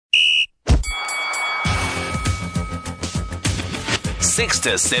6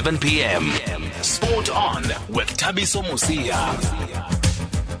 to 7 p.m. Sport On with Thabiso Mosia.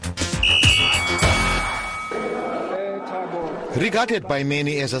 Regarded by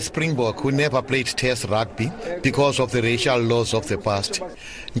many as a Springbok who never played Test rugby because of the racial laws of the past,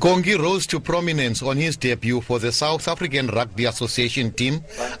 Nkongi rose to prominence on his debut for the South African Rugby Association team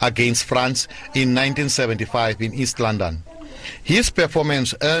against France in 1975 in East London. His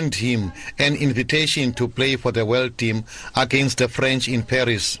performance earned him an invitation to play for the world team against the French in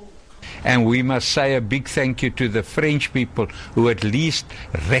Paris. And we must say a big thank you to the French people who at least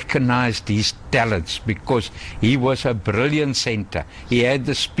recognized his talents, because he was a brilliant centre. He had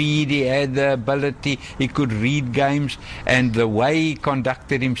the speed, he had the ability, he could read games, and the way he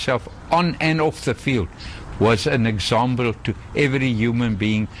conducted himself on and off the field was an example to every human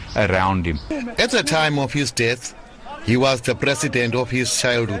being around him. At the time of his death, he was the president of his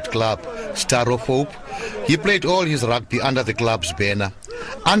childhood club, Star of Hope. He played all his rugby under the club's banner.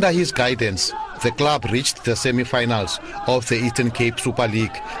 Under his guidance, the club reached the semi-finals of the Eastern Cape Super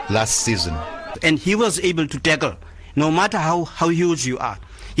League last season. And he was able to tackle, no matter how huge you are.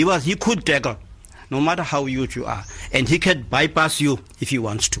 He could tackle, no matter how huge you are. And he can bypass you if he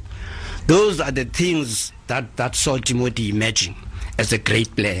wants to. Those are the things that saw Timothy emerging as a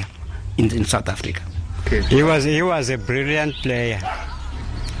great player in South Africa. He was a brilliant player.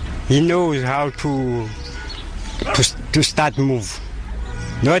 He knows how to start move.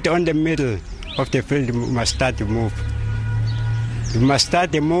 Not on the middle of the field, you must start the move. You must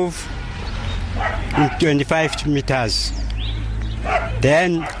start the move in 25 meters.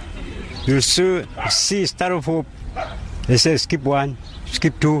 Then you'll see Star of Hope. They say skip 1,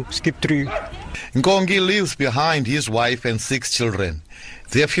 skip 2, skip 3. Nkongi leaves behind his wife and 6 children.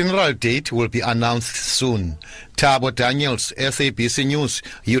 Their funeral date will be announced soon. Thabo Daniels, SABC News,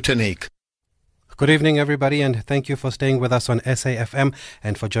 Uitenhage. Good evening, everybody, and thank you for staying with us on SAFM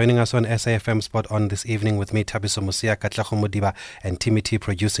and for joining us on SAFM Spot On this evening with me, Thabiso Mosia, Katlego Modiba, and Timmy T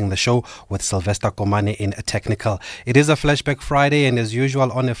producing the show with Sylvester Komane in a technical. It is a Flashback Friday, and as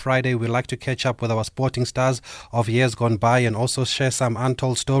usual on a Friday, we like to catch up with our sporting stars of years gone by and also share some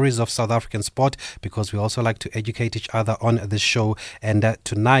untold stories of South African sport, because we also like to educate each other on this show. And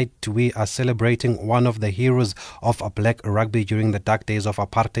tonight, we are celebrating one of the heroes of black rugby during the dark days of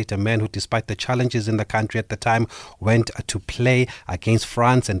apartheid, a man who, despite the challenges in the country at the time, went to play against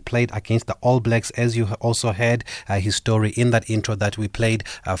France and played against the All Blacks, as you also heard his story in that intro that we played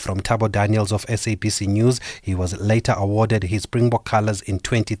from Thabo Daniels of SABC News. He was later awarded his Springbok colours in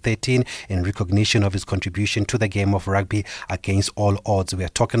 2013 in recognition of his contribution to the game of rugby against all odds. We are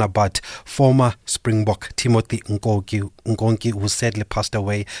talking about former Springbok Timothy Nkongi, who sadly passed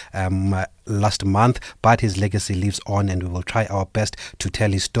away last month, but his legacy lives on, and we will try our best to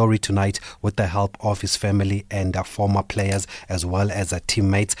tell his story tonight with the help of his family and former players as well as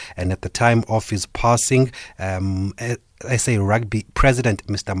teammates. And at the time of his passing, SA Rugby President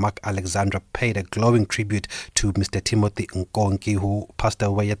Mr. Mark Alexander paid a glowing tribute to Mr. Timothy Nkongi, who passed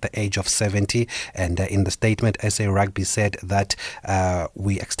away at the age of 70. And in the statement, SA Rugby said that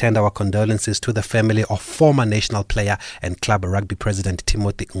we extend our condolences to the family of former national player and club rugby president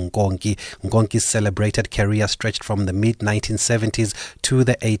Timothy Nkongi. Nkongi's celebrated career stretched from the mid-1970s to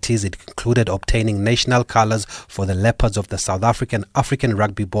the 80s. It included obtaining national colours for the Leopards of the South African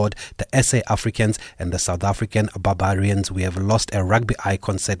Rugby Board, the SA Africans, and the South African Barbarians. We have lost a rugby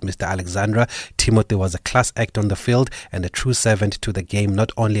icon, said Mr. Alexandra. Timothy was a class act on the field and a true servant to the game, not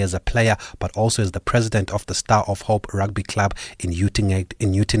only as a player but also as the president of the Star of Hope Rugby Club in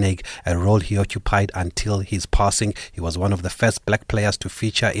Uitenhage, a role he occupied until his passing. He was one of the first black players to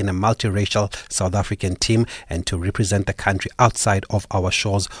feature in a multiracial South African team and to represent the country outside of our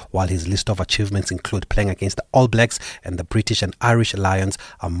shores, while his list of achievements include playing against the All Blacks and the British and Irish Lions,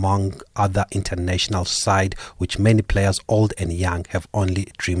 among other international side, which many players, old and young, have only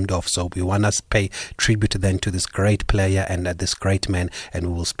dreamed of. So we want to pay tribute then to this great player and this great man, and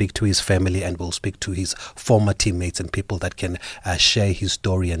we will speak to his family and we'll speak to his former teammates and people that can share his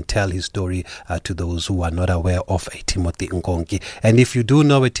story and tell his story to those who are not aware of Timothy Nkongi. And if you do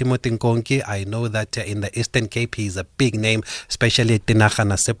know Timothy Nkongi, I know that in the Eastern Cape he is a big name, especially at Tinaga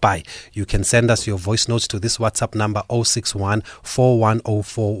Nasepai. You can send us your voice notes to this WhatsApp number 061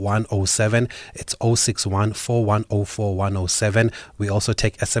 4104 107. It's 061 4104 107. We also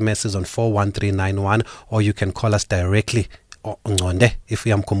take SMSs on 41391, or you can call us directly. If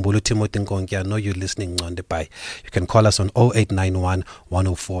you am Kumbulu Timothy Nkongi, I know you're listening. You can call us on 0891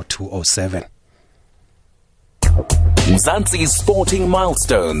 104 207. Mzansi's sporting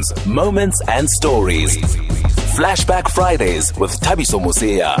milestones, moments and stories. Flashback Fridays with Thabiso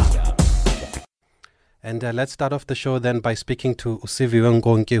Mosia. And let's start off the show then by speaking to Siviwe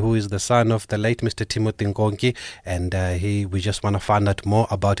Nkonki, who is the son of the late Mr. Timothy Nkonki, and we just want to find out more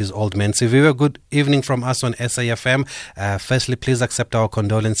about his old man. Siviwe, good evening from us on SAFM. Firstly, please accept our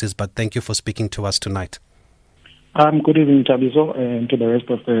condolences, but thank you for speaking to us tonight. Good evening, Tabiso, and to the rest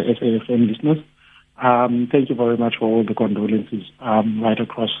of the SAFM listeners. Thank you very much for all the condolences right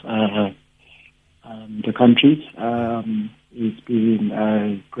across the country. It's been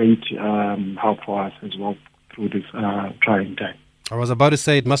a great help for us as well through this trying time. I was about to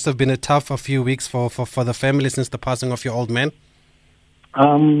say it must have been a tough few weeks for the family since the passing of your old man.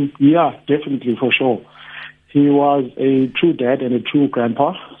 Yeah, definitely, for sure. He was a true dad and a true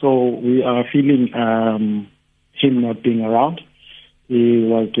grandpa, so we are feeling him not being around. He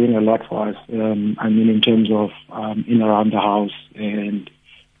was doing a lot for us, in terms of in around the house and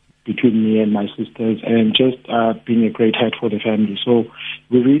between me and my sisters, and just being a great head for the family. So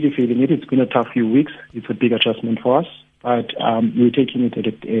we're really feeling it. It's been a tough few weeks. It's a big adjustment for us, but we're taking it a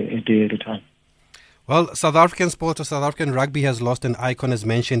day at a time. Well, South African sport or South African rugby has lost an icon, as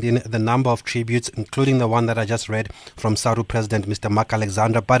mentioned in the number of tributes, including the one that I just read from SARU President Mr. Mark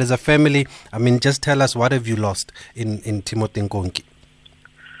Alexander. But as a family, just tell us, what have you lost in Timothy Nkonki?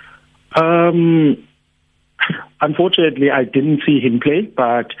 Unfortunately, I didn't see him play,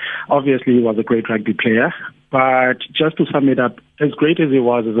 but obviously he was a great rugby player. But just to sum it up, as great as he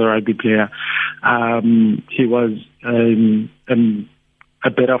was as a rugby player, he was a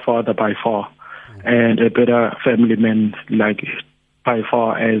better father by far, and a better family man, by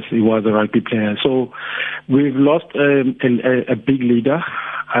far, as he was a rugby player. So we've lost a big leader,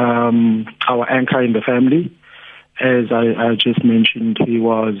 our anchor in the family. As I just mentioned, he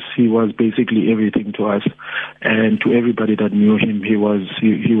was basically everything to us, and to everybody that knew him. He was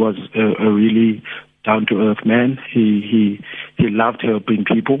a really down to earth man. He loved helping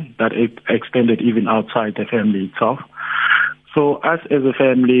people. That extended even outside the family itself. So us as a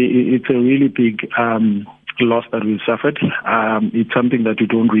family, it's a really big loss that we've suffered. It's something that you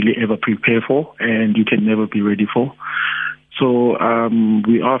don't really ever prepare for, and you can never be ready for. So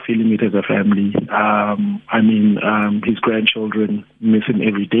we are feeling it as a family. His grandchildren miss him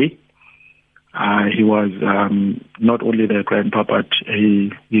every day. He was not only their grandpa, but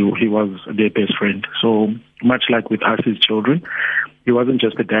he was their best friend. So much like with us, his children, he wasn't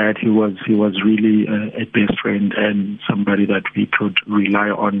just a dad. He was really a best friend and somebody that we could rely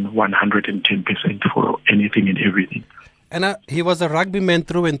on 110% for anything and everything. And he was a rugby man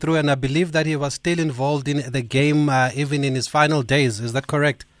through and through, and I believe that he was still involved in the game even in his final days. Is that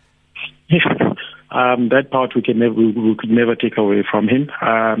correct? Yeah. That part we could never take away from him.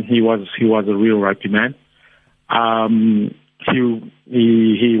 He was a real rugby man. He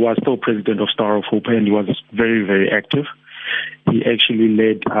was still president of Star of Hope, and he was very, very active. He actually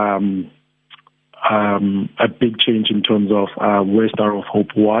led a big change in terms of where Star of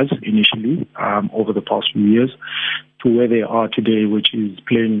Hope was initially over the past few years to where they are today, which is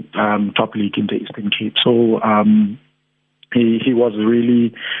playing top league in the Eastern Cape. So he was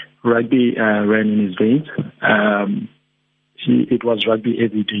really, rugby ran in his veins. It was rugby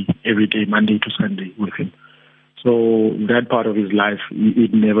every day, Monday to Sunday with him. So that part of his life,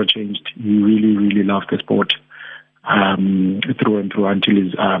 it never changed. He really, really loved the sport through and through until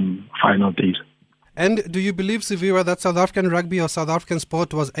his final days. And do you believe, Siviwe, that South African rugby or South African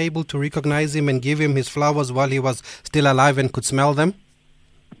sport was able to recognize him and give him his flowers while he was still alive and could smell them?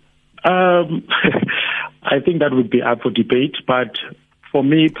 I think that would be up for debate, but for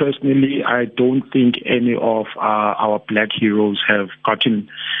me personally, I don't think any of our black heroes have gotten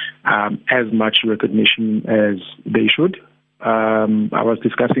as much recognition as they should. I was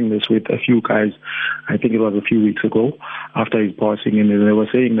discussing this with a few guys, I think it was a few weeks ago, after his passing, and they were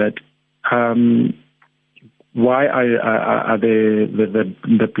saying that why are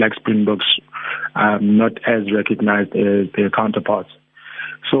the Black Springboks not as recognized as their counterparts?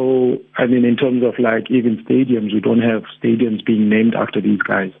 So, in terms of even stadiums, we don't have stadiums being named after these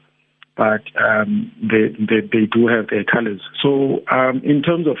guys, but they do have their colors. So, in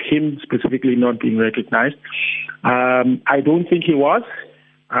terms of him specifically not being recognized, I don't think he was.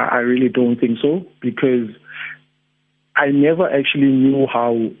 I really don't think so, because I never actually knew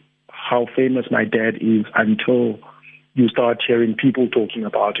how famous my dad is until you start hearing people talking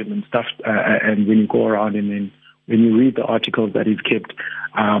about him and stuff. And when you go around and then when you read the articles that he's kept,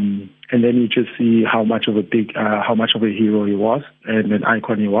 and then you just see how much of a hero he was and an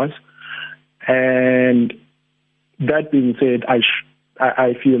icon he was. And that being said,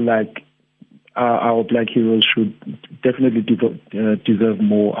 I feel like our black heroes should definitely deserve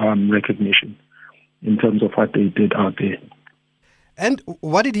more recognition in terms of what they did out there. And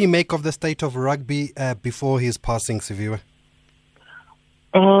what did he make of the state of rugby before his passing, Siviwe?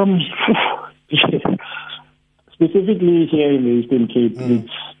 Specifically here in the Eastern Cape,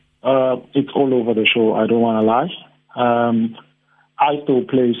 it's all over the show. I don't want to lie. I still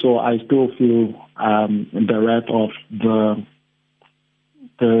play, so I still feel the wrath of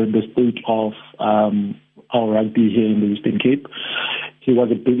the state of our rugby here in the Eastern Cape. He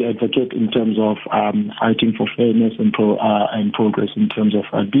was a big advocate in terms of fighting for fairness and progress in terms of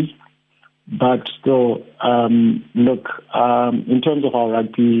rugby. But still, look, in terms of our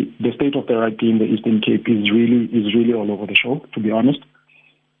rugby, the state of the rugby in the Eastern Cape is really all over the show, to be honest.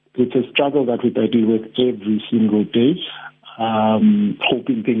 It's a struggle that we battle with every single day,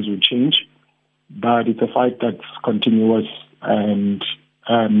 hoping things will change. But it's a fight that's continuous, and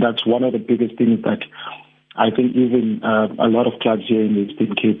that's one of the biggest things that I think even a lot of clubs here in the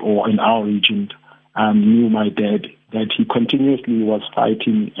Eastern Cape or in our region knew my dad, that he continuously was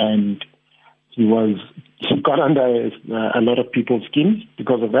fighting, and he got under a lot of people's skin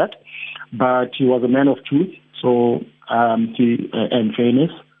because of that. But he was a man of truth, so and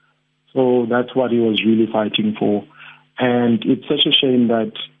fairness. So that's what he was really fighting for. And it's such a shame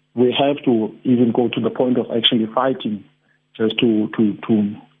that we have to even go to the point of actually fighting just for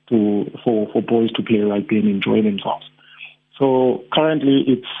boys to play rugby and enjoy themselves. So currently,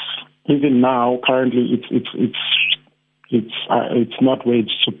 it's not where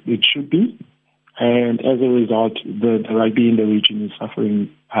it should be, and as a result, the rugby in the region is suffering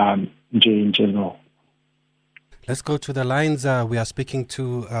in general. Let's go to the lines. We are speaking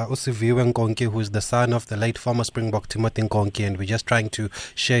to Usiviwe Nkonki, who is the son of the late former Springbok Timothy Nkonki, and we're just trying to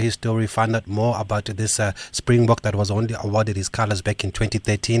share his story, find out more about this Springbok that was only awarded his colours back in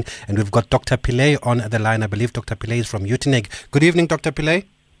 2013. And we've got Dr. Pillay on the line. I believe Dr. Pillay is from Uitenhage. Good evening, Dr. Pillay.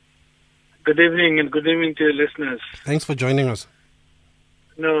 Good evening, and good evening to your listeners. Thanks for joining us.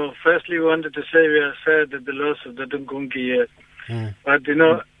 No, firstly, we wanted to say we are sad at the loss of Dr. Nkonki here. But,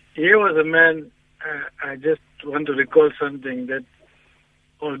 he was a man, I just want to recall something, that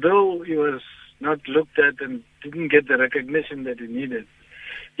although he was not looked at and didn't get the recognition that he needed,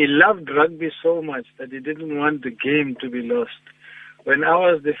 he loved rugby so much that he didn't want the game to be lost. When I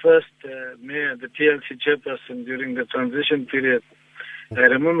was the first mayor, the TLC chairperson during the transition period, I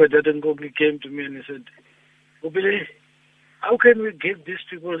remember Dr. Nkonki came to me and he said, Ubile, how can we give these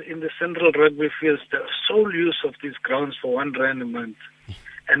people in the central rugby fields the sole use of these grounds for R1 a month?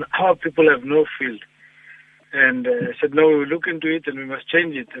 And our people have no field. And I said, no, we'll look into it and we must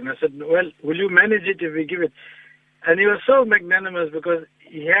change it. And I said, well, will you manage it if we give it? And he was so magnanimous because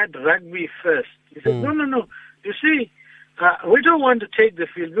he had rugby first. He said, no. You see, we don't want to take the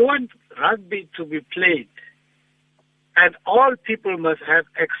field. We want rugby to be played. And all people must have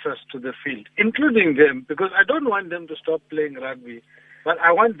access to the field, including them, because I don't want them to stop playing rugby. But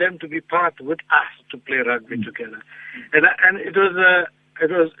I want them to be part with us to play rugby together. And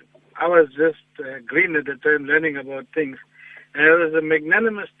I was just green at the time learning about things. And it was a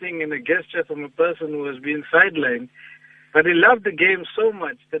magnanimous thing and a gesture from a person who was being sidelined. But he loved the game so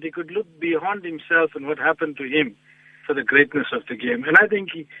much that he could look beyond himself and what happened to him for the greatness of the game. And I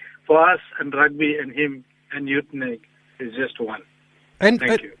think for us and rugby and him and Uitenhage is just one. And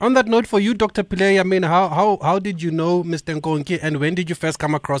Thank you. On that note, for you, Dr. Pillay, I mean, how did you know Mr. Nkonki, and when did you first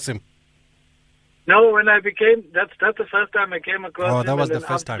come across him? No, when I became, that's the first time I came across him. Oh, that was the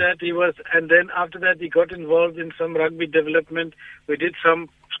first time. And then after that he got involved in some rugby development. We did some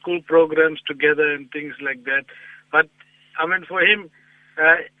school programs together and things like that. But, I mean, for him,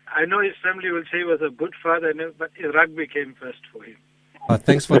 I know his family will say he was a good father, but rugby came first for him.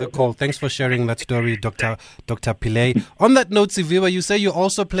 Thanks for the call. Thanks for sharing that story, Dr. Pillay. On that note, Siviwe, you say you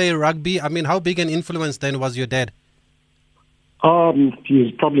also play rugby. I mean, how big an influence then was your dad?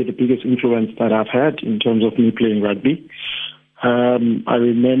 He's probably the biggest influence that I've had in terms of me playing rugby. I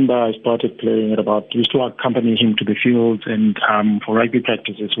remember I started playing used to accompany him to the fields and for rugby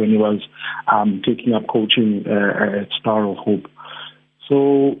practices when he was taking up coaching at Star of Hope.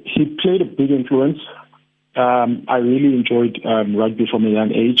 So he played a big influence. I really enjoyed rugby from a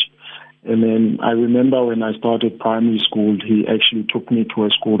young age. And then I remember when I started primary school, he actually took me to a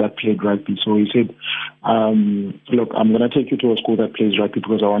school that played rugby. So he said, look, I'm going to take you to a school that plays rugby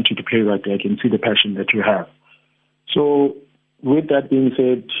because I want you to play rugby. I can see the passion that you have. So with that being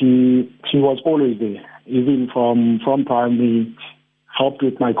said, he was always there, even from primary, helped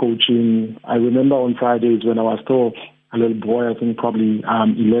with my coaching. I remember on Fridays when I was still a little boy, I think probably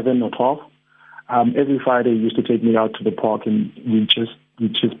 11 or 12, every Friday he used to take me out to the park and we just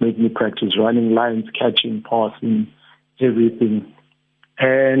made me practice running lines, catching, passing, everything.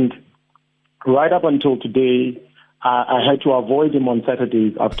 And right up until today, I had to avoid him on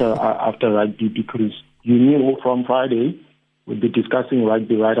Saturdays after rugby, because you knew from Friday we'd be discussing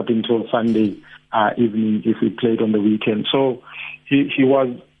rugby right up until Sunday evening if we played on the weekend. So he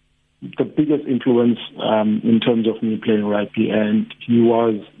was the biggest influence in terms of me playing rugby, and he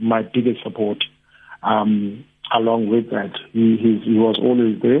was my biggest support. Along with that, he was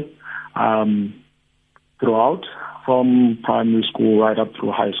always there throughout, from primary school right up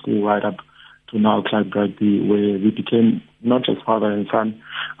through high school, right up to now club rugby, where we became not just father and son,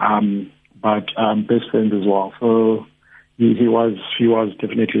 but best friends as well. So he was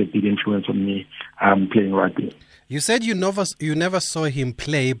definitely a big influence on me playing rugby. You said you never saw him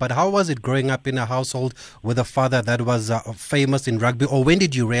play, but how was it growing up in a household with a father that was famous in rugby? Or when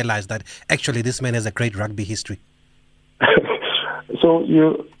did you realize that actually this man has a great rugby history? So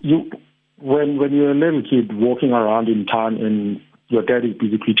when you're a little kid walking around in town and your dad is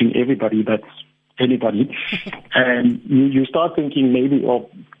busy greeting everybody that's anybody, and you start thinking maybe, oh,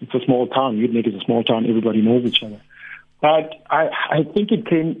 it's a small town. Udenet is a small town. Everybody knows each other. But I think it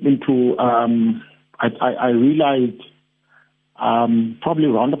came into I realized probably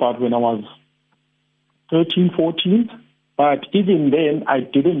around about when I was 13, 14. But even then, I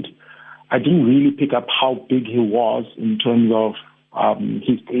didn't really pick up how big he was in terms of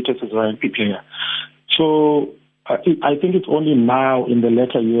his status as a rugby player. So I think it's only now in the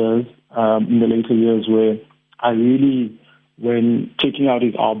later years, where I really, when checking out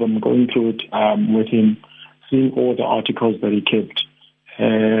his album, going through it with him, seeing all the articles that he kept,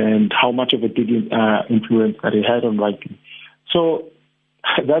 and how much of a big influence that he had on rugby. So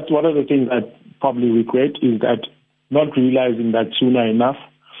that's one of the things I probably regret, is that not realizing that sooner enough,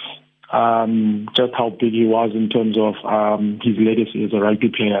 just how big he was in terms of his legacy as a rugby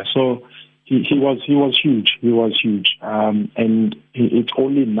player. So he was huge. He was huge, and it's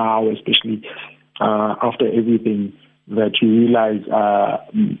only now, especially after everything, that you realize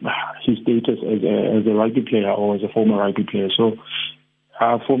his status as a rugby player or as a former rugby player. So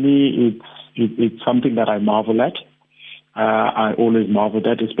for me, it's something that I marvel at. I always marvel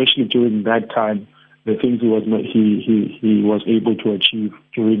at, especially during that time, the things he was able to achieve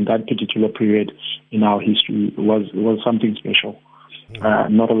during that particular period in our history was something special.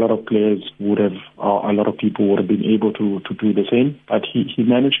 Not a lot of players would have, or a lot of people would have been able to do the same, but he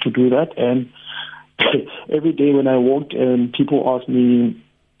managed to do that. And every day when I walked and people asked me,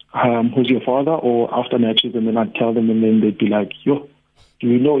 who's your father, or after matches, and then I'd tell them, and then they'd be like, yo, do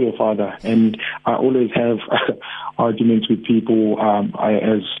you know your father? And I always have arguments with people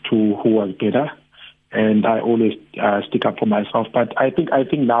as to who was better, and I always stick up for myself. But I think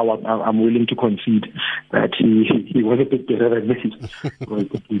now I'm willing to concede that he was a bit better than me. He was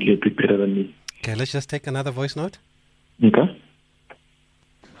completely a bit better than me. Okay, let's just take another voice note. Okay.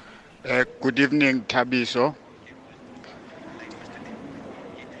 Good evening, Thabiso.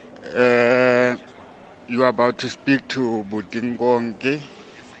 You are about to speak to Butingongi.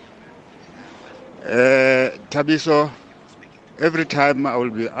 Thabiso, every time I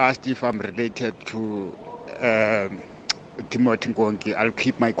will be asked if I'm related to Timothy Ngongi, I'll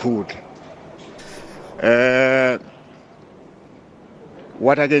keep my cool.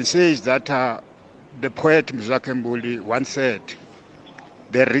 What I can say is that the poet Mzwakhe Mbuli once said,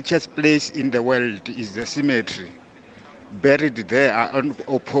 the richest place in the world is the cemetery. Buried there are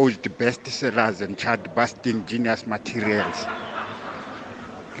unopposed bestsellers and chart-busting genius materials.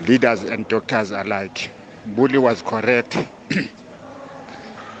 Leaders and doctors alike. Mbuli was correct.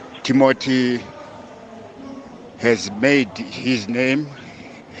 Timothy has made his name,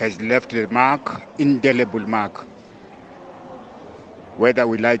 has left a mark, indelible mark. Whether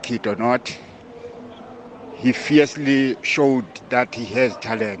we like it or not, he fiercely showed that he has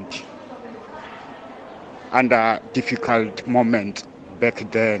talent under difficult moments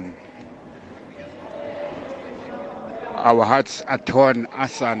back then. Our hearts are torn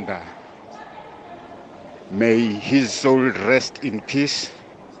asunder. May his soul rest in peace.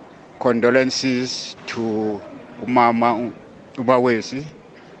 Condolences to Umama Ubawesi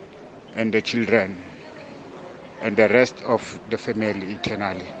and the children and the rest of the family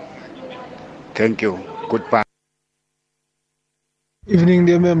eternally. Thank you. Goodbye. Evening,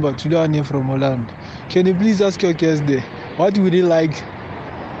 dear member. Today I'm here from Holland. Can you please ask your guest there, what would he like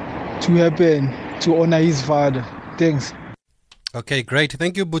to happen to honor his father? Thanks. Okay, great.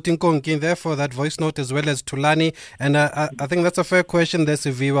 Thank you, Butinkongi, there for that voice note, as well as Tulani. And I think that's a fair question there,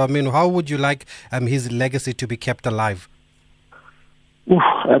 Siviwa. I mean, how would you like his legacy to be kept alive? Oof,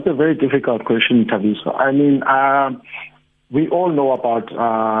 that's a very difficult question, Thabiso. I mean, we all know about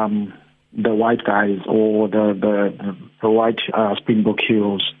the white guys or the white Springbok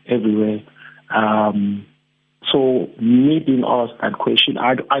heroes everywhere. So me being asked that question,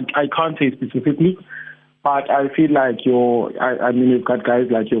 I can't say specifically, but I feel like I mean, you've got guys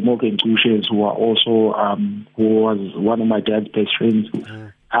like your Morgan Tushes who are also, who was one of my dad's best friends.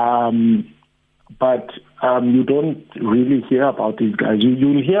 But you don't really hear about these guys.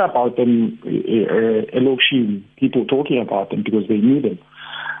 You'll hear about them, people talking about them because they knew them.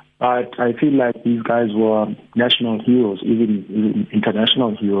 But I feel like these guys were national heroes, even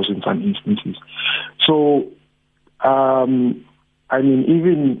international heroes in some instances. So, I mean,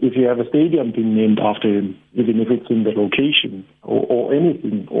 even if you have a stadium being named after him, even if it's in the location or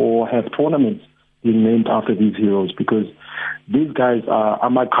anything, or have tournaments being named after these heroes, because these guys are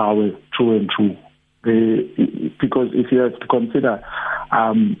Amakawe true and true. Because if you have to consider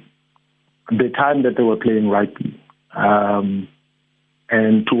the time that they were playing rugby,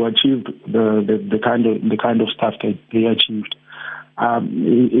 and to achieve the kind of stuff that they achieved,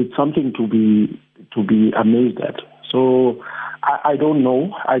 it's something to be amazed at. So I don't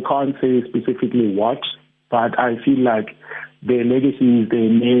know. I can't say specifically what, but I feel like their legacies, their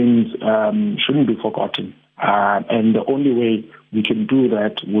names shouldn't be forgotten. And the only way we can do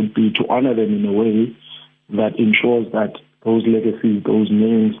that would be to honor them in a way that ensures that those legacies, those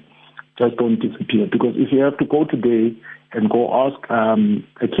names, just don't disappear. Because if you have to go today and go ask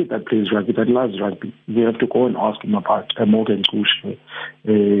a kid that plays rugby, that loves rugby, you have to go and ask him about a Morgan Kush,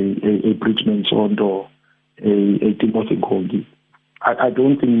 a Bridgman Sondo, a Timothy Nkongi. I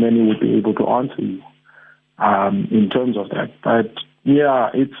don't think many would be able to answer you in terms of that. But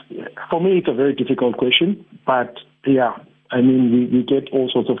yeah, for me, it's a very difficult question. But yeah, I mean, we get all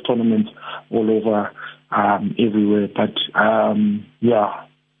sorts of tournaments all over everywhere. But yeah,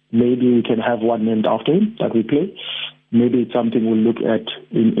 maybe we can have one named after him that we play. Maybe it's something we'll look at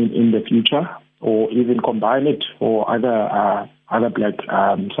in the future, or even combine it for other black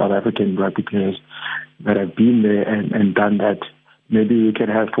South African rugby players that have been there and done that. Maybe we can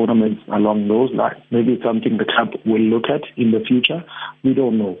have tournaments along those lines. Maybe it's something the club will look at in the future. We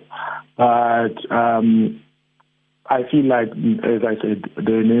don't know. But I feel like, as I said,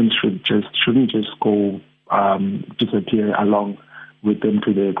 their names shouldn't just go disappear along with them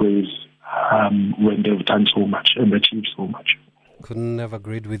to their graves when they've done so much and achieved so much. Couldn't have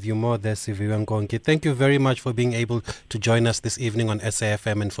agreed with you more there, Siviwe Nkongi. Thank you very much for being able to join us this evening on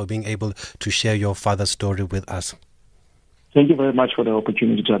SAFM and for being able to share your father's story with us. Thank you very much for the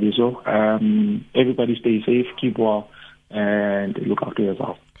opportunity, Jabiso. Everybody stay safe, keep well, and look after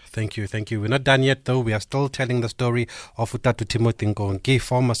yourself. Thank you. We're not done yet, though. We are still telling the story of Utatu Timothy Nkongi,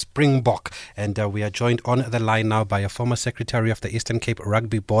 former Springbok. And we are joined on the line now by a former secretary of the Eastern Cape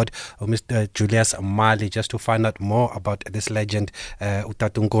Rugby Board, Mr. Julius Mali, just to find out more about this legend,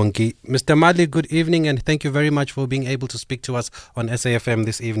 Utatu Nkongi. Mr. Mali, good evening, and thank you very much for being able to speak to us on SAFM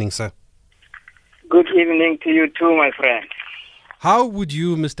this evening, sir. Good evening to you too, my friend. How would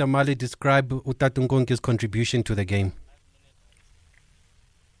you, Mr. Mali, describe Utatu Nkongi's contribution to the game?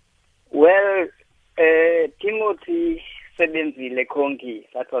 Well, Timothy Sebenzile Nkongi,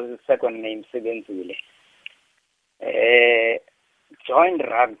 that was his second name, Sebenzile, joined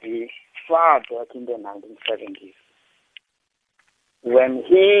rugby far back in the 1970s. When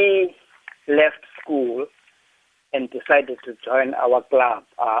he left school and decided to join our club,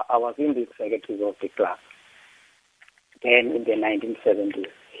 I was in the executive of the club. Then in the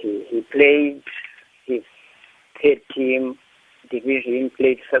 1970s, he played his third team division,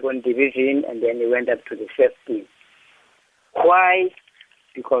 played second division, and then he went up to the first team. Why?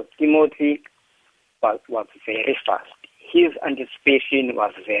 Because Timothy was very fast. His anticipation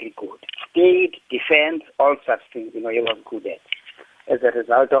was very good. Speed, defense, all such things, he was good at. As a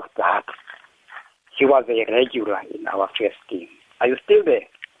result of that, he was a regular in our first team. Are you still there?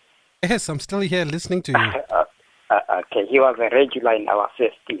 Yes, I'm still here listening to you. Okay, he was a regular in our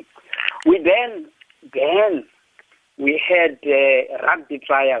first team. We then we had rugby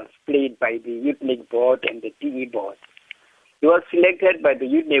trials played by the Youth League Board and the PE Board. He was selected by the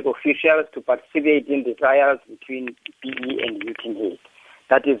Youth League officials to participate in the trials between PE and Youth League.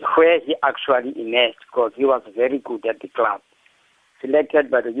 That is where he actually emerged, because he was very good at the club.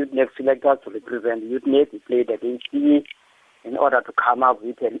 Selected by the Youth League selectors to represent Youth League, he played against PE in order to come up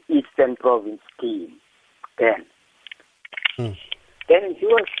with an Eastern Province team. Then he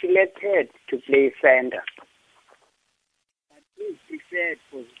was selected to play center. But he preferred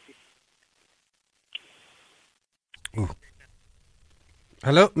position.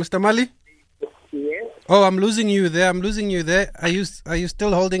 Hello, Mr. Mali? Yes. Oh, I'm losing you there. Are you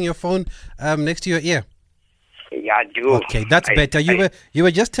still holding your phone next to your ear? Yeah, I do. Okay, that's better. You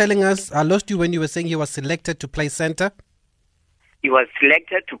were just telling us, I lost you when you were saying he was selected to play center. He was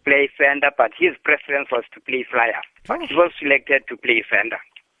selected to play fender, but his preference was to play flyer. But he was selected to play fender.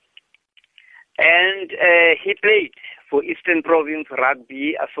 And he played for Eastern Province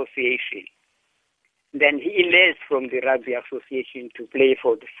Rugby Association. Then he enlisted from the Rugby Association to play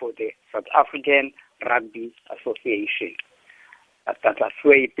for the South African Rugby Association. That's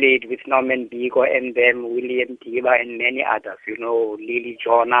where he played with Norman Biko and then William Tiba and many others, Lily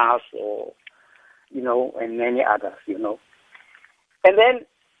Jonas and many others, And then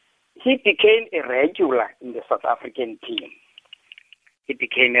he became a regular in the South African team. He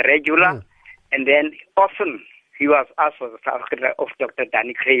became a regular, and then often he was asked for the South Africa of Dr.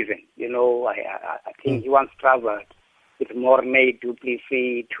 Danny Craven. I think he once traveled with Mornay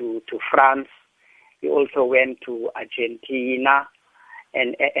Duplessis to France. He also went to Argentina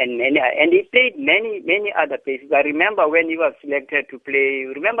and he played many other places. I remember when he was selected to play.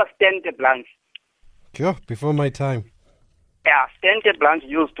 Remember Stente Blanche? Sure, before my time. Yeah, Stente Blanche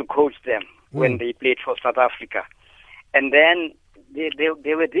used to coach them when they played for South Africa, and then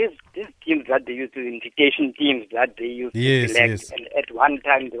there were these teams that they used to invitation teams that they used to select. Yes. And at one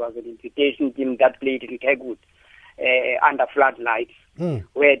time there was an invitation team that played in Kegwood under floodlights,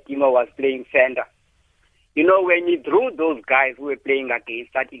 where Timo was playing fender. When he drew those guys who were playing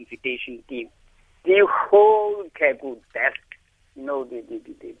against that invitation team, the whole Kegwood desk,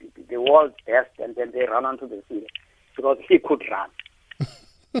 the world's desk, and then they run onto the field because he could run.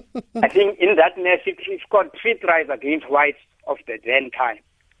 I think in that match he scored 3 tries against Whites of the then time.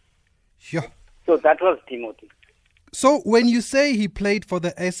 Sure. So that was Timothy. So when you say he played for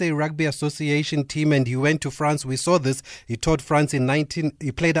the SA Rugby Association team and he went to France, we saw this. He taught France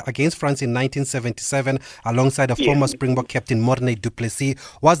he played against France in 1977 alongside a former Springbok captain Mornay Duplessis.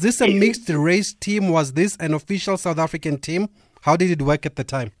 Was this a mixed race team? Was this an official South African team? How did it work at the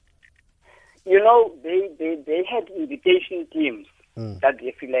time? They had invitation teams that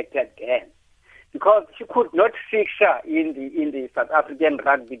they selected then, because he could not feature in the South African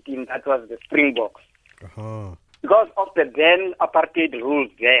rugby team that was the Springboks. Uh-huh. Because of the then apartheid rules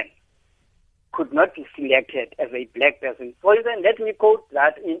then, could not be selected as a black person. For instance, let me quote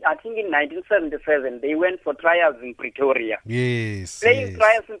that, I think in 1977, they went for trials in Pretoria. Yes. Playing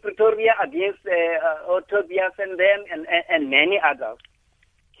trials in Pretoria against Tobias and them and many others.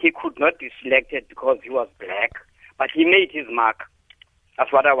 He could not be selected because he was black, but he made his mark.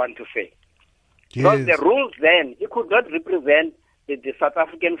 That's what I want to say. Yes. Because the rules then, he could not represent the South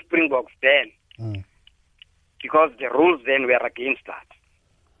African Springboks then. Because the rules then were against that.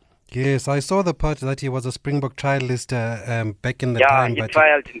 Yes, I saw the part that he was a Springbok trialist back in the time. Yeah, he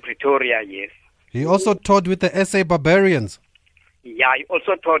trialed in Pretoria, yes. He also taught with the SA Barbarians. Yeah, he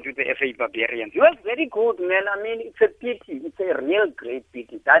also taught with the SA Barbarians. He was very good, man. I mean, it's a pity. It's a real great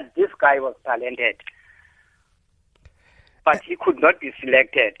pity that this guy was talented. But he could not be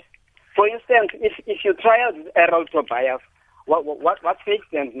selected. For instance, if you trial with Errol Tobias, what makes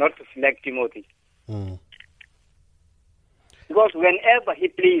them not to select Timothy? Because whenever he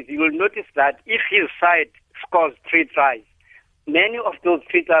plays, you will notice that if his side scores 3 tries, many of those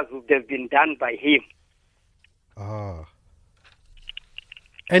 3 tries would have been done by him.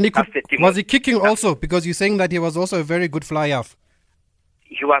 And was he kicking also? Because you're saying that he was also a very good fly-off.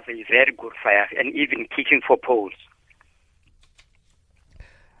 He was a very good flyer and even kicking for poles.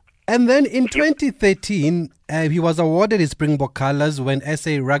 And then in 2013, he was awarded his Springbok colours when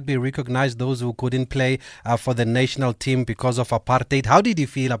SA Rugby recognized those who couldn't play for the national team because of apartheid. How did you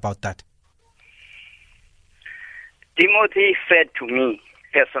feel about that? Timothy said to me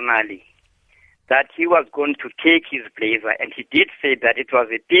personally that he was going to take his blazer, and he did say that it was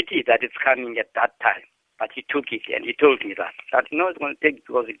a pity that it's coming at that time. But he took it, and he told me that no, it's going to take it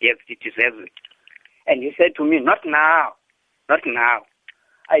because it deserves it. And he said to me, not now, not now.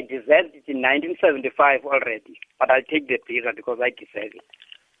 I deserved it in 1975 already, but I'll take the blazer because I deserve it.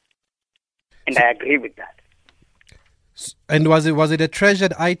 And I agree with that. And was it a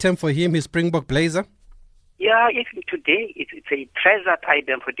treasured item for him, his Springbok blazer? Yeah, even today, it's a treasured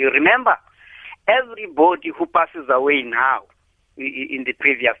item for you. Remember, everybody who passes away now, in the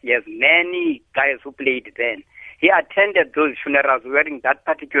previous years, many guys who played then, he attended those funerals wearing that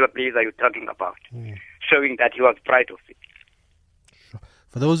particular blazer you're talking about, showing that he was proud of it.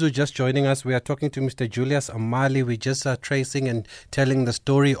 For those who are just joining us, we are talking to Mr. Julius Amali. We're just tracing and telling the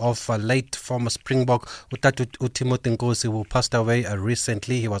story of late former Springbok Utatu Timothy Nkosi, who passed away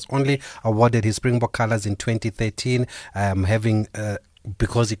recently. He was only awarded his Springbok colours in 2013, having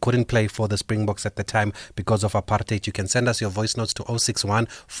because he couldn't play for the Springboks at the time because of apartheid. You can send us your voice notes to 061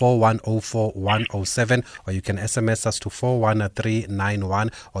 4104 107, or you can SMS us to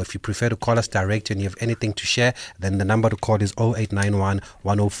 41391, or if you prefer to call us direct and you have anything to share, then the number to call is 0891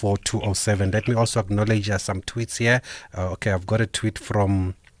 104 207. Let me also acknowledge some tweets here. Okay, I've got a tweet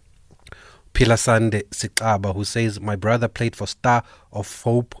from Pilasande Sikaba, who says, my brother played for Star of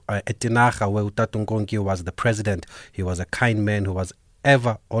Hope at Tinaga, where Utatu Nkonki was the president. He was a kind man who was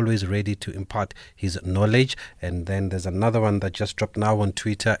ever always ready to impart his knowledge. And then there's another one that just dropped now on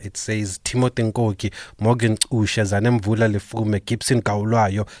Twitter. It says Timothy Nkoki, Morgan Ushe, Zanemvula Lefume, Gibson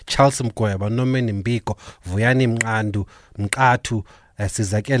Kaulwayo, Charles Mkweba, Nomen Mbiko, Vuyani Mngandu, Mkatu,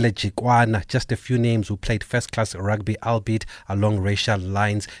 Sizakele Jikwana, just a few names who played first-class rugby, albeit along racial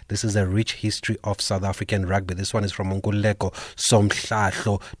lines. This is a rich history of South African rugby. This one is from Nkululeko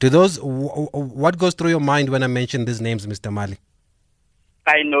Somhlahlo. What goes through your mind when I mention these names, Mr. Mali?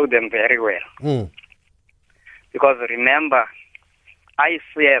 I know them very well. Because remember, I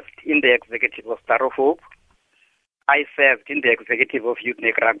served in the executive of Star of Hope. I served in the executive of Youth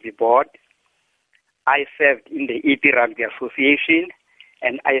League Rugby Board. I served in the EP Rugby Association.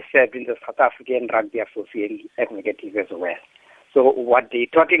 And I served in the South African Rugby Association executive as well. So what they're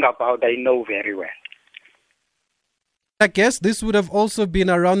talking about, I know very well. I guess this would have also been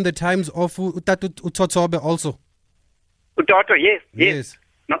around the times of Utatu Utotobe also. Utoto, yes.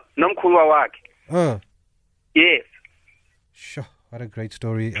 Nomkhulwa wakhe. Yes. Sure. What a great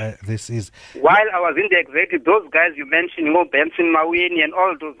story this is. While I was in the executive, those guys you mentioned, Benson Maweni and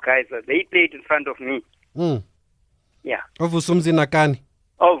all those guys, they played in front of me. Yeah. Ovusumzi Nakani.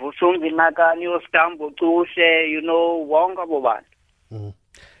 Ovusumzi Nakani, Ostambo Tushe, Wonga Boban.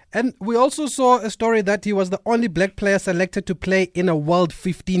 And we also saw a story that he was the only black player selected to play in a World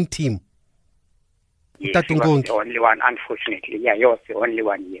 15 team. Yes, he was the only one, unfortunately. Yeah, he was the only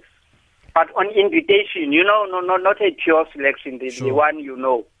one, yes. But on invitation, not a pure selection, the one you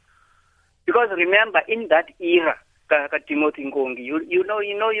know. Because remember, in that era, Timothy Nkongi,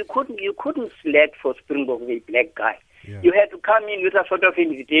 you couldn't select for Springbok a black guy. Yeah. You had to come in with a sort of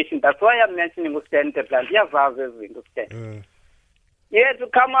invitation. That's why I'm mentioning Usten Teplan. You had to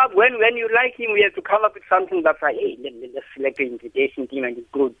come up, when you like him, we had to come up with something that's like, hey, let's select an invitation team and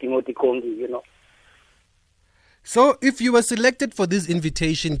include Timothy Nkongi, So if you were selected for these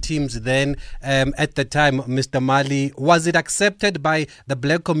invitation teams then at the time, Mr. Mali, was it accepted by the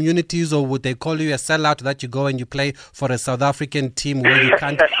black communities, or would they call you a sellout that you go and you play for a South African team where you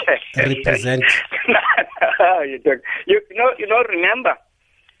can't represent? Remember,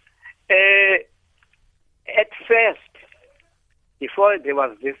 at first, before there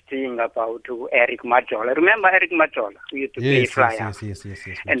was this thing about Eric Majola. Remember Eric Majola, who used to play flyer? Yes.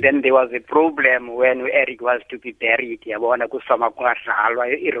 And then there was a problem when Eric was to be buried. And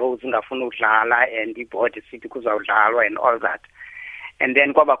he bought the city and all that. And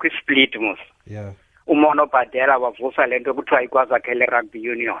then kwaba split mus. Yeah. Umono Padela wavusa lento kuthiwa ikwazakele rugby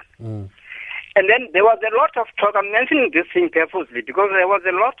union. And then there was a lot of talk. I'm mentioning this thing purposely because there was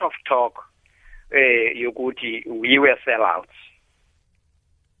a lot of talk. We were sellouts.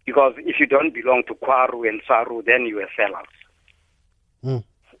 Because if you don't belong to Kwaru and Saru, then you are sellouts.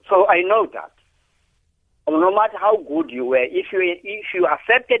 So I know that. No matter how good you were, if you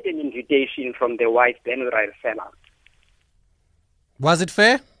accepted an invitation from the whites, then you are a sellout. Was it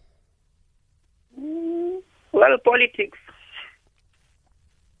fair? Well, politics.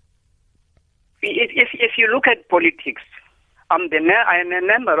 If you look at politics, I am a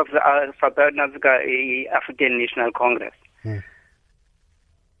member of the South African National Congress.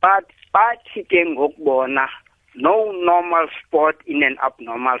 But no normal sport in an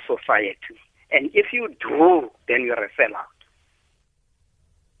abnormal society. And if you do, then you're a sellout.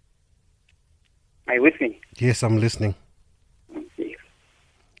 Are you with me? Yes, I'm listening. Yes.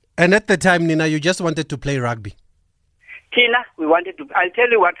 And at the time, Nina, you just wanted to play rugby. Tina, I'll tell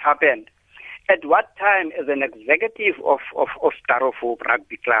you what happened. At what time, as an executive of Star of Hope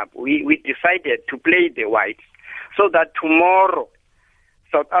Rugby Club, we decided to play the whites so that tomorrow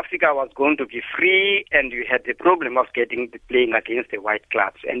South Africa was going to be free, and you had the problem of playing against the white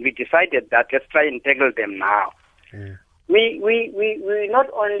clubs. And we decided that let's try and tackle them now. We not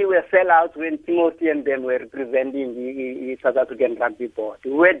only were sellouts when Timothy and them were representing the South African Rugby Board.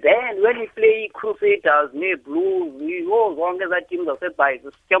 We were then when we play Crusaders, Blues, we were long as that team was set by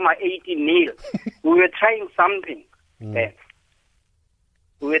the Skema 18-0. We were trying something then.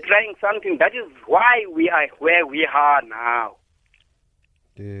 We were trying something. That is why we are where we are now.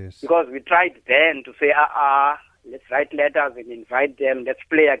 Yes. Because we tried then to say, let's write letters and invite them, let's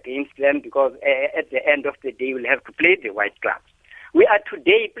play against them, because at the end of the day, we'll have to play the white clubs. We are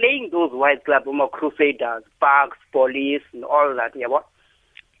today playing those white clubs, Crusaders, Parks, Police, and all that, yeah, what?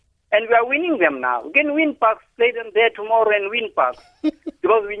 And we are winning them now. We can win Parks, play them there tomorrow and win Parks.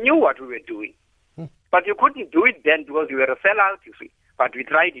 Because we knew what we were doing. But you couldn't do it then because you were a sellout, you see. But we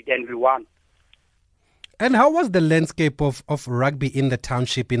tried it and we won. And how was the landscape of rugby in the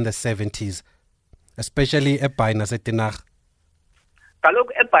township in the 70s? Especially eBhayi Setinach.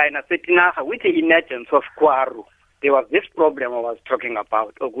 Kaloku eBhayi Setinach, with the emergence of Kwaru, there was this problem I was talking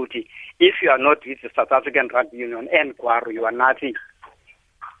about, Oguti. If you are not with the South African Rugby Union and Kwaru, you are nothing.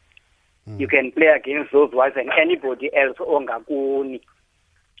 You can play against those whites and anybody else ongakuni.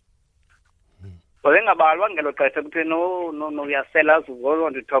 But then no, we are sellers. We don't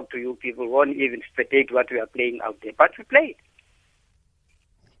want to talk to you people. We won't even spectate what we are playing out there. But we played.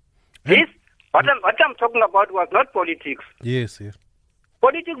 This, what I'm talking about was not politics. Yes, yes.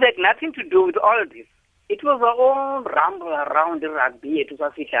 Politics had nothing to do with all this. It was our own rumble around the rugby. It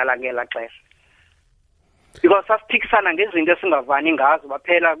was a class. Because sasiphikisana ngezinto esingavani ngazo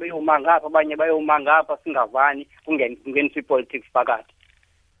baphela beyoma ngapha abanye bayoma ngapha singavani kungenisa ipolitics phakathi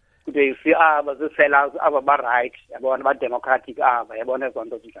kude you see bazisellers aba ba-right yabona ba-democratic aba yabona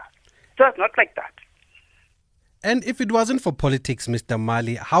zonto zinjalo. So it's not like that. And if it wasn't for politics, Mr.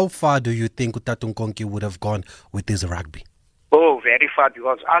 Mali, how far do you think Utatu Nkonki would have gone with his rugby? Oh, very far,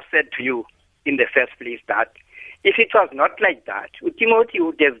 because I said to you in the first place that if it was not like that, Timothy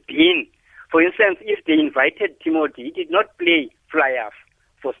would have been. For instance, if they invited Timothy, he did not play fly-off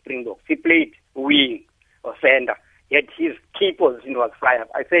for Springboks. He played wing or center. Yet his key position was fly-off.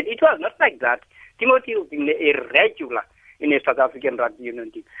 I said it was not like that. Timothy was been a regular in a South African Rugby Union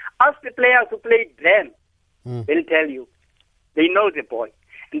team. Ask the players who played then. They'll tell you. They know the boy.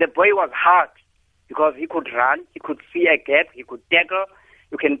 And the boy was hard because he could run, he could see a gap, he could tackle.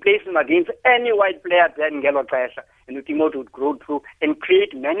 You can place him against any white player then in Ngelo Xesha, and Timothy would grow through and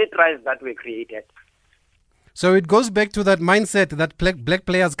create many tries that were created. So it goes back to that mindset that black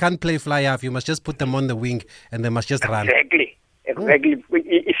players can't play fly-off. You must just put them on the wing and they must just run. Exactly.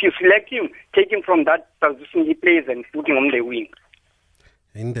 If you select him, take him from that position he plays and put him on the wing.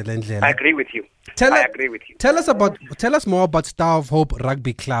 I agree with you. Tell us more about Star of Hope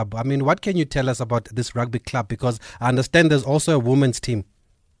Rugby Club. I mean, what can you tell us about this rugby club? Because I understand there's also a women's team.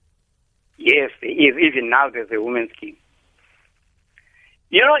 Yes, there is. Even now there's a women's team.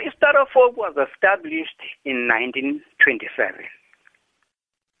 You know, Star of Hope was established in 1927.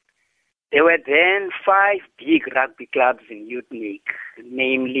 There were then 5 big rugby clubs in Youth League,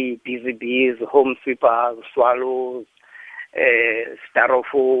 namely Busy Bees, Home Sweepers, Swallows, Star of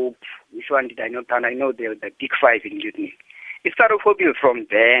Hope. Which one did I not? I know the big 5 in Youth League. Star of Hope is from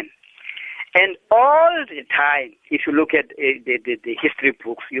then. And all the time, if you look at the history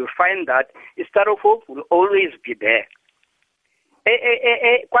books, you'll find that Star of Hope will always be there.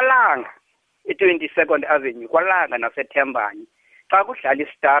 Kwalanga, 22nd Avenue, Kwalanga naseThembani. Xa kudlala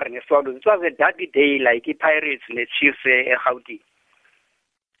iStar neSwallows, it was a dirty day like iPirates neChiefs eGauteng.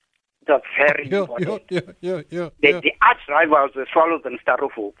 It was very important. The arch rivals were Swallows and Star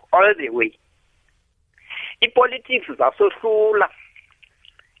of Hope, all the way. Politics zasohlula.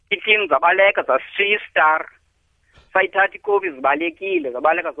 Iiteam zabaleka za-3-star. Sayithatha ikopi zibalekile,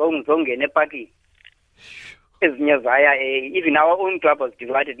 zabaleka zongena epakini. Ezinye zaya, even our own club was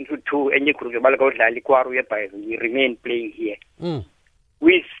divided into 2. Enye group yabaleka udlala iKwaru yeBhayi. We remain playing here.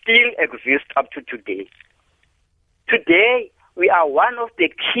 We still exist up to today. Today, we are one of the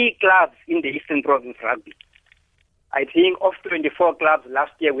key clubs in the Eastern Province Rugby. I think of 24 clubs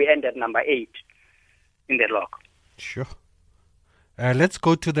last year, we ended number 8 in the log. Sure. Let's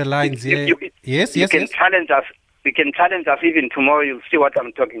go to the lines here. Yes. Challenge us. You can challenge us even tomorrow. You'll see what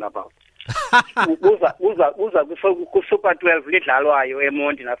I'm talking about. Uza Super 12 lidlalwayo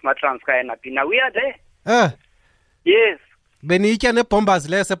eMonti naseMatranskaya naphina. We are there. Yes. Benitya neBombers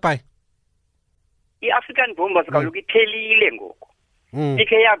lesePhayi. I-African Bombers kaloku ithelile ngoku.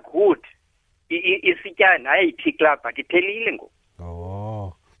 Ikhe yagood. Isitya nayo i-T club but ithelile ngoku.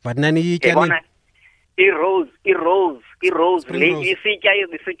 Oh. But nani yitya i-Rose le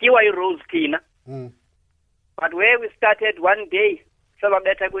isityiwa i-Rose thina. But where we started one day,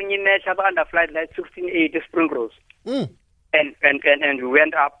 sababetha kwenye match under flight like 16-8 Spring Rose. And we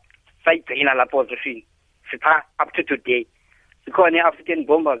went up, sayigcina la position. Sipha up to today. Zikhona i-African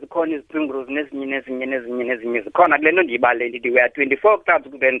Bombers, zikhona i-Spring Rose nezinye. Zikhona kule nto ndiyibalele. We are 24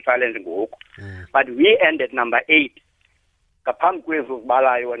 clubs then challenge ngoku. But we ended number 8. Ngaphambi kwezo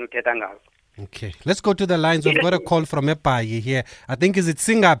zibalayo wena uthetha ngazo. Okay, let's go to the lines. We've got a call from eBhayi here. I think is it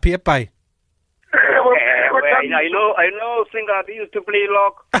Singaphi eBhayi? I know Singer used to play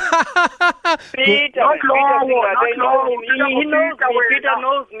lock. Peter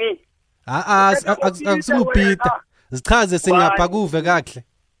knows me. Peter. Zichaze singapha kuve kahle.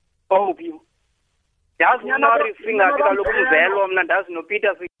 Oh, yazi unari Singer kaloku uzelwa mna ndazi no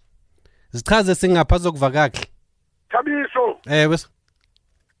Peter. Zichaze singapha zokuvaka kahle. Thabiso. Wes.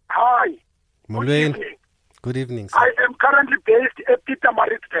 Hi. Molweni. Good evening, sir. I am currently based at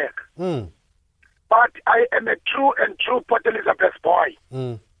Pietermaritzburg. But I am a true Port Elizabeth boy.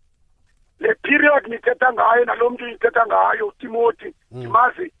 Le period nithetha ngayo nalo muntu nithetha ngayo Timothy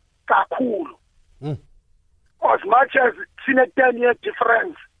Mazi kakhulu. As much as sine 10-year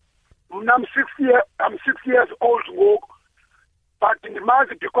difference. I'm 6 years old ngoku. But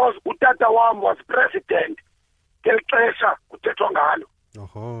ndimazi because utata wam was president ngelixesha kuthethwa ngalo.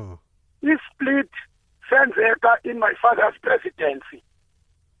 Split senzeka in my father's presidency.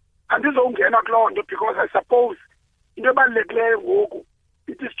 Andizongena kuloo nto because I suppose into ebalulekileyo ngoku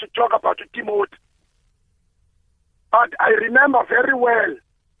it is to talk about Timothy. But I remember very well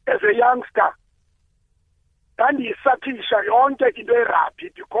as a youngster ndandiyisathisha yonke into erabhi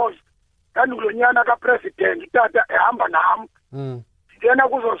because ndandingulonyana kapresident utata ehamba nam ndingena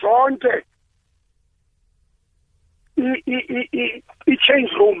kuzo zonke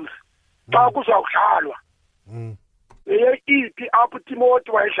i-change rooms xa kuzawudlalwa iphi apho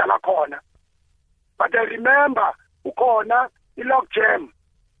Timothy wayedlala khona. But I remember ukhona i-lock jam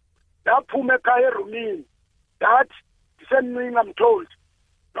ndaphuma ekhaya erumini ndathi ndisemncinci I'm told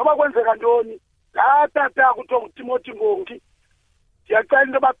noba kwenzeka ntoni laa tata kuthiwa nguTimothy Ngongi ndiyacela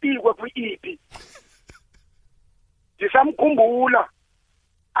into bapikwe kwi-EP. Ndisamkhumbula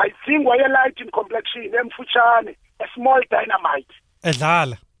I think wayelight in complexion emfutshane a small dynamite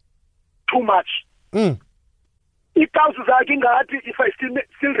edlala too much. Ikawusi zakhe ingathi if I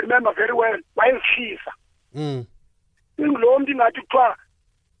still remember very well wayezishisa. Ingilo muntu ingathi kuthiwa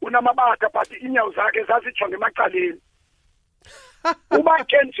unamabatha but inyawo zakhe zasitsho ngemacaleni. Uba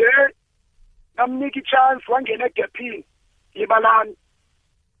ke nje namnika ichance wangena egapini yibalani.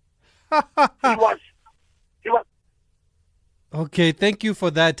 He was Okay, thank you for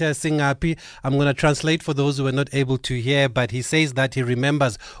that, Singapi. I'm going to translate for those who were not able to hear, but he says that he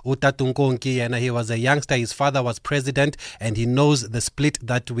remembers Utatu Nkonki and he was a youngster. His father was president and he knows the split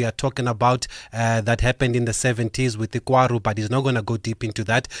that we are talking about that happened in the 70s with the Kwaru, but he's not going to go deep into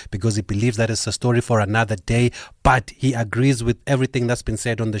that because he believes that it's a story for another day. But he agrees with everything that's been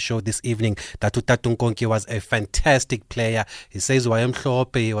said on the show this evening that Utatu Nkonki was a fantastic player. He says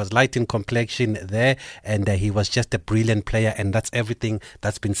he was light in complexion there and he was just a brilliant player. And that's everything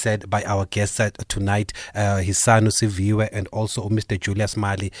that's been said by our guests tonight. His son Usiviwe and also Mr. Julius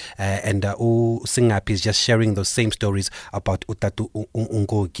Mali and Singapi is just sharing those same stories about Utatu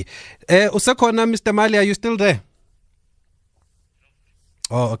Nkonki. Usakhona, Mr. Mali, are you still there?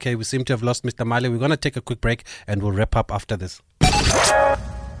 Oh, okay. We seem to have lost Mr. Mali. We're going to take a quick break and we'll wrap up after this.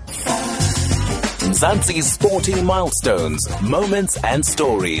 Mzansi's sporting milestones, moments and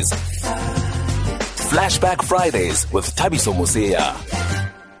stories. Flashback Fridays with Thabiso Mosia.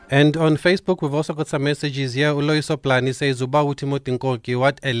 And on Facebook, we've also got some messages here. Uloiso Plani says, Uba Timothy Nkonki,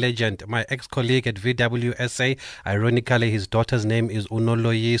 what a legend. My ex-colleague at VWSA, ironically, his daughter's name is Uno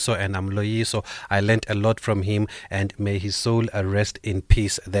Loyiso, and I'm Loyiso. I learnt a lot from him, and may his soul rest in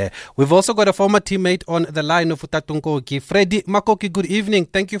peace there. We've also got a former teammate on the line of Utatu Nkonki. Freddie Makoki, good evening.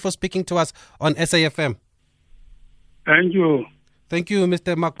 Thank you for speaking to us on SAFM. Thank you. Thank you,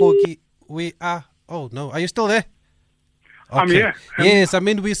 Mr. Makoki. We are... Oh, no. Are you still there? Okay. I'm here. Yes, I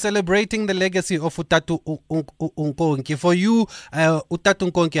mean, we're celebrating the legacy of Utatu Nkonki. For you, Utatu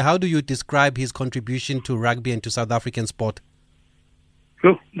Nkonki, how do you describe his contribution to rugby and to South African sport?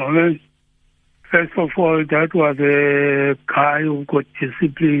 Look, first of all, that was a guy who got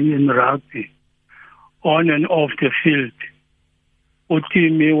discipline in rugby, on and off the field.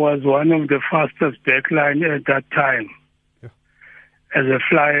 Utimi was one of the fastest backline at that time. As a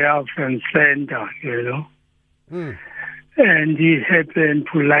fly-off and center, you know. And he happened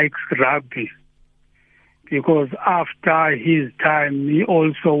to like rugby because after his time, he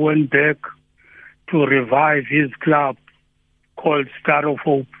also went back to revive his club called Star of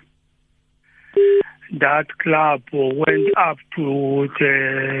Hope. That club went up to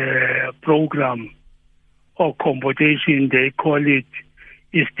the program or competition, they call it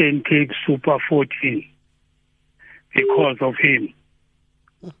Eastern Cape Super 14 because of him.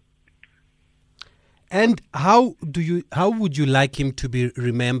 And how would you like him to be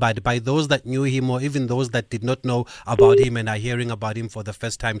remembered by those that knew him or even those that did not know about him and are hearing about him for the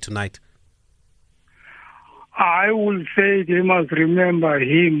first time tonight? I will say they must remember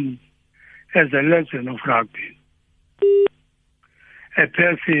him as a legend of rugby. A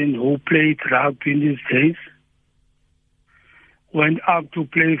person who played rugby in these days, went up to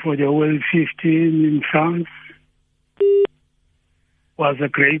play for the World 15 in France, was the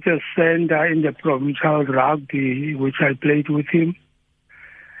greatest center in the provincial rugby, which I played with him.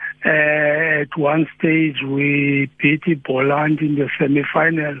 At one stage, we beat Boland in the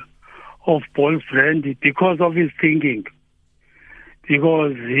semi-final of Paul's Brandy because of his thinking.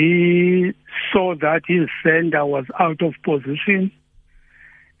 Because he saw that his center was out of position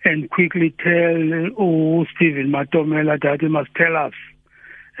and quickly tell Stephen Matomela that he must tell us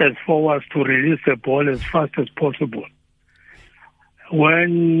as forwards to release the ball as fast as possible.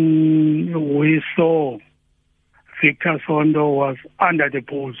 When we saw Victor Sondo was under the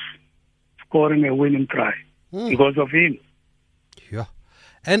post, scoring a winning try because of him. Yeah.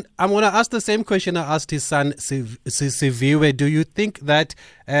 And I'm going to ask the same question I asked his son, Siviwe. Do you think that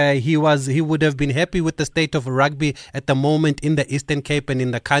he would have been happy with the state of rugby at the moment in the Eastern Cape and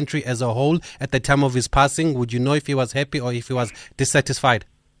in the country as a whole at the time of his passing? Would you know if he was happy or if he was dissatisfied?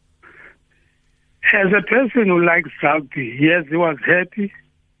 As a person who likes rugby, yes, he was happy.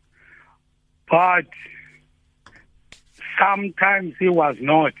 But sometimes he was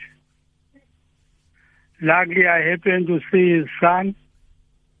not. Luckily, I happened to see his son.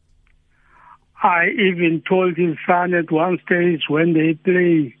 I even told his son at one stage when they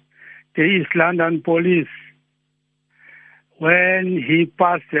play the East London Police, when he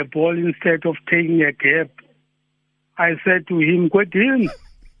passed the ball instead of taking a gap, I said to him, Gordon,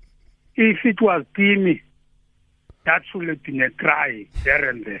 if it was Timmy, that should have been a try there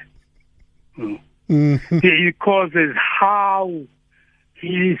and there. Because it's how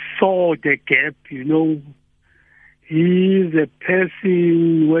he saw the gap, you know. He's a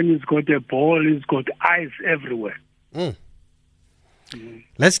person, when he's got a ball, he's got eyes everywhere.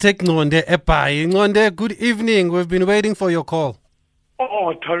 Let's take Ngonde Epai. Ngonde, good evening. We've been waiting for your call.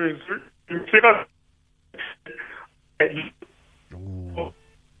 Oh, Terry.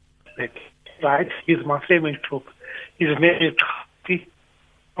 Right, he's my favorite troop. He's very happy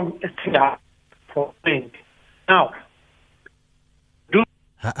for playing. Now,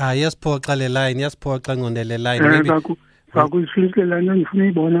 yes, Paul line. Yes, Paul Ngonde le line.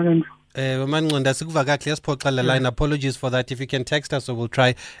 Apologies for that. If you can text us, so we'll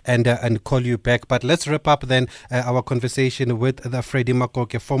try and call you back. But let's wrap up then our conversation with the Freddie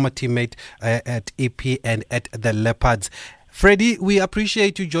Makoke, former teammate at EP and at the Leopards. Freddie, we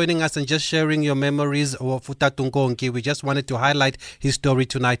appreciate you joining us and just sharing your memories of Futatu Nkonki. We just wanted to highlight his story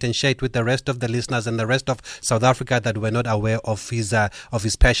tonight and share it with the rest of the listeners and the rest of South Africa that were not aware of his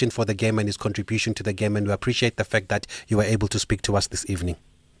passion for the game and his contribution to the game. And we appreciate the fact that you were able to speak to us this evening.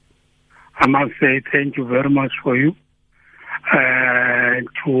 I must say thank you very much for you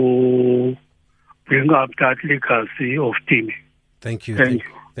to bring up that legacy of Timmy. Thank you.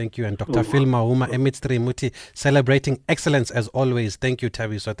 Thank you. And Dr. Phil Mauma, Emitri Muti, celebrating excellence as always. Thank you,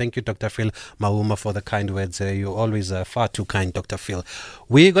 Tavi. So thank you, Dr. Phil Mauma, for the kind words. You're always far too kind, Dr. Phil.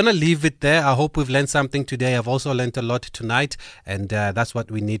 We're going to leave it there. I hope we've learned something today. I've also learned a lot tonight. And that's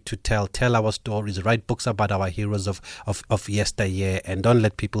what we need to tell. Tell our stories, write books about our heroes of yesteryear. And don't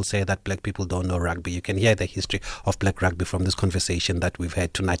let people say that black people don't know rugby. You can hear the history of black rugby from this conversation that we've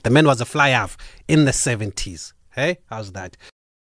had tonight. The man was a fly-half in the 70s. Hey, how's that?